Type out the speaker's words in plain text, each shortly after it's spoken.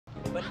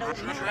Tell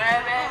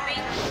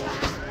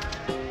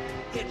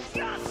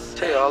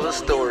you all the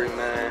story,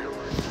 man.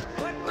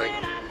 Like,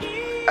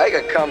 I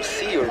gotta come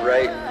see you,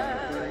 right?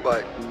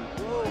 But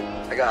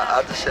I got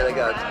other shit I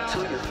gotta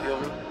do too, you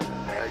feel me?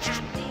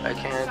 I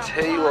can't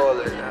tell you all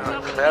that.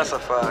 I'm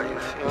classified, you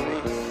feel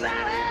me?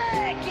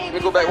 Let me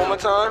go back one more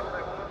time.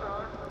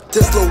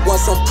 This little one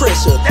some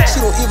pressure.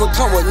 She don't even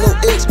come with no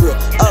extra.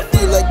 I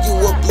feel like you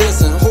a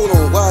blessing. Hold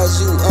on, why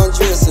is you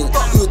undressing?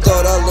 You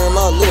thought I learned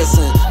my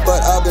lesson,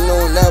 but I've been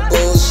on that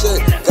bullshit.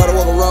 Gotta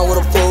walk around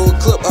with a full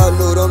clip. I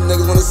know them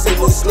niggas wanna see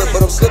me slip,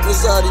 but I'm slipping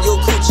inside of your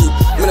coochie.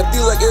 Man, I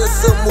feel like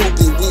it's a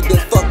movie. We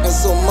been fucking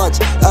so much.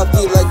 I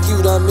feel like you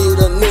done made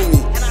a new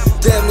me.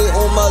 Damn me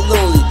on my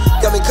lonely.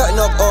 Got me cutting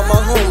up all my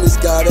homies.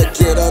 Gotta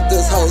get out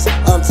this house.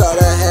 I'm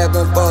tired of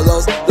having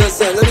follows.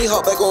 Listen, let me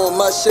hop back on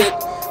my shit.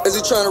 As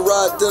you tryna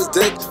ride this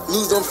dick,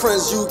 lose them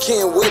friends you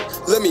can't with.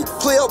 Let me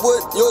play up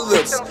with your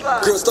lips.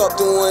 Girl, stop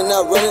doing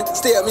that running.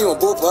 Stay at me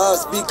on both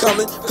eyes, be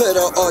coming. Put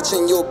an arch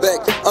in your back.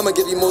 I'ma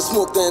give you more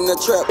smoke than the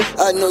trap.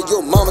 I know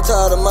your mama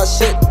tired of my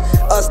shit.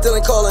 I still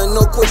ain't calling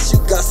no quits.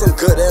 You got some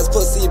good ass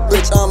pussy,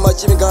 bitch. I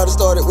might even got it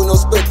started with no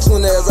spit.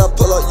 Soon as I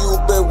pull out, you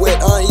been wet.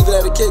 I ain't even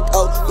had a kick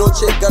out. No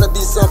chick, gotta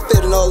be some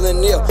fitting all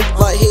in there.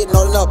 My head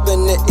nodding up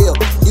in the ear.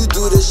 You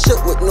do this shit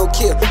with no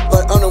care,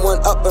 but I'm the one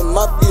up in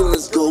my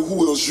feelings. Girl,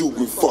 who else you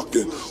been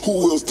fucking? Who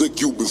else think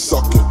you been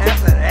sucking?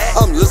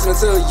 I'm listening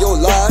to your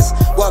lies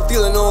while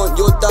feeling on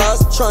your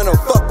thighs. Trying to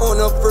fuck on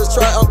the first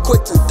try. I'm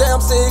quick to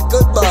damn say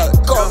goodbye.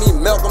 Call me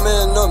Malcolm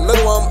in the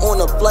middle. I'm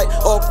on a flight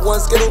off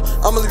one skittle.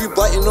 I'ma leave you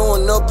biting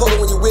on the pole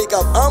when you wake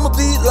up. I'ma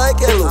be like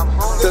hello.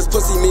 This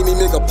pussy made me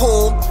make a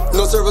poem.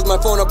 No service,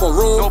 my phone up on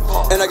room.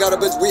 And I got a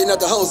bitch waiting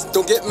at the house.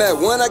 Don't get mad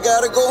when I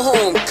gotta go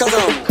home, cause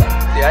I'm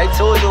Yeah, I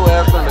told your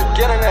ass from the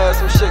beginning I had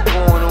some shit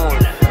going on.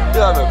 You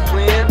haven't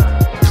playing.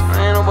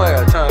 Ain't nobody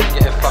got time to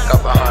get fucked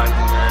up behind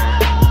you, man.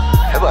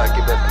 I better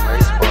get back to my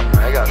spot,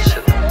 man. I got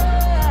shit.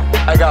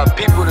 I got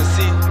people to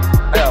see.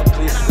 I got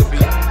places to be.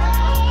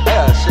 I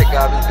got shit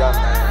gotta be done,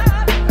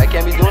 man. I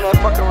can't be doing that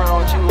fucking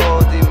around with you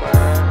all day,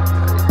 man.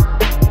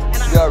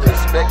 You gotta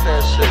respect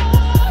that shit.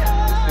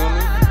 You feel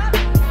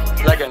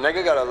me? Like a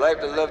nigga got a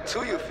life to live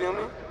too, you feel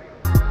me?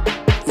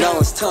 Now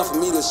it's time for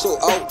me to show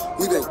out.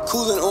 We been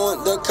cooling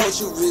on the couch,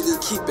 you really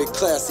keep it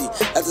classy.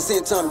 At the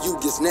same time, you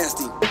get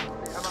nasty.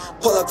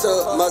 Pull up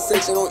to my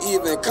section, don't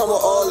even come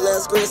with all that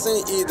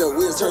stressing. Either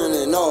we're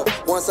turning off.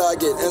 Once I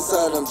get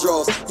inside them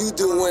drawers, you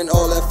doing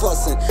all that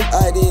fussing.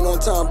 I ain't on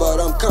time, but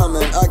I'm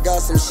coming. I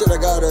got some shit I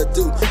gotta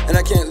do, and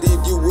I can't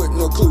leave you with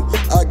no clue.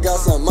 I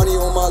got some money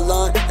on my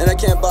line, and I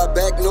can't buy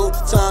back no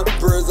time.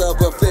 Birds of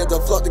a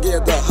feather flock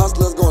together.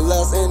 Hustlers gon'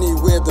 last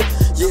anywhere.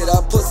 Yeah,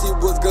 that pussy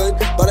was good,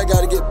 but I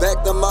gotta get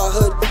back to my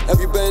hood.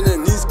 Have you been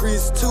in these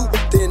streets too?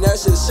 Then that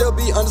shit should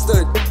be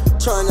understood.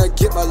 Tryna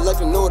get my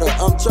life in order.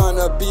 I'm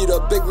tryna be the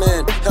big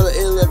man. Hella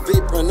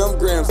elevate from them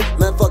grams.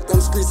 Man, fuck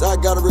them streets. I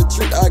gotta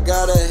retreat. I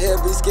got a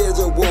heavy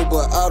schedule,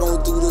 but I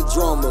don't do the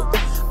drama.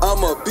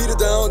 I'ma beat it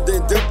down,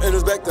 then dip, and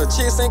it's back to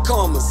chasing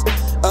commas.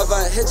 If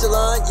I hit your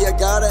line, you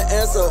gotta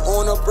answer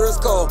on the first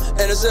call,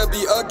 and it should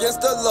be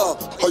against the law.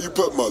 How you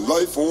put my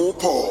life on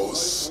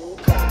pause?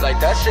 Like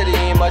that shit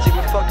ain't much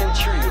even fucking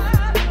true.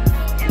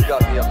 You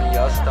got me up in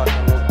your stuff.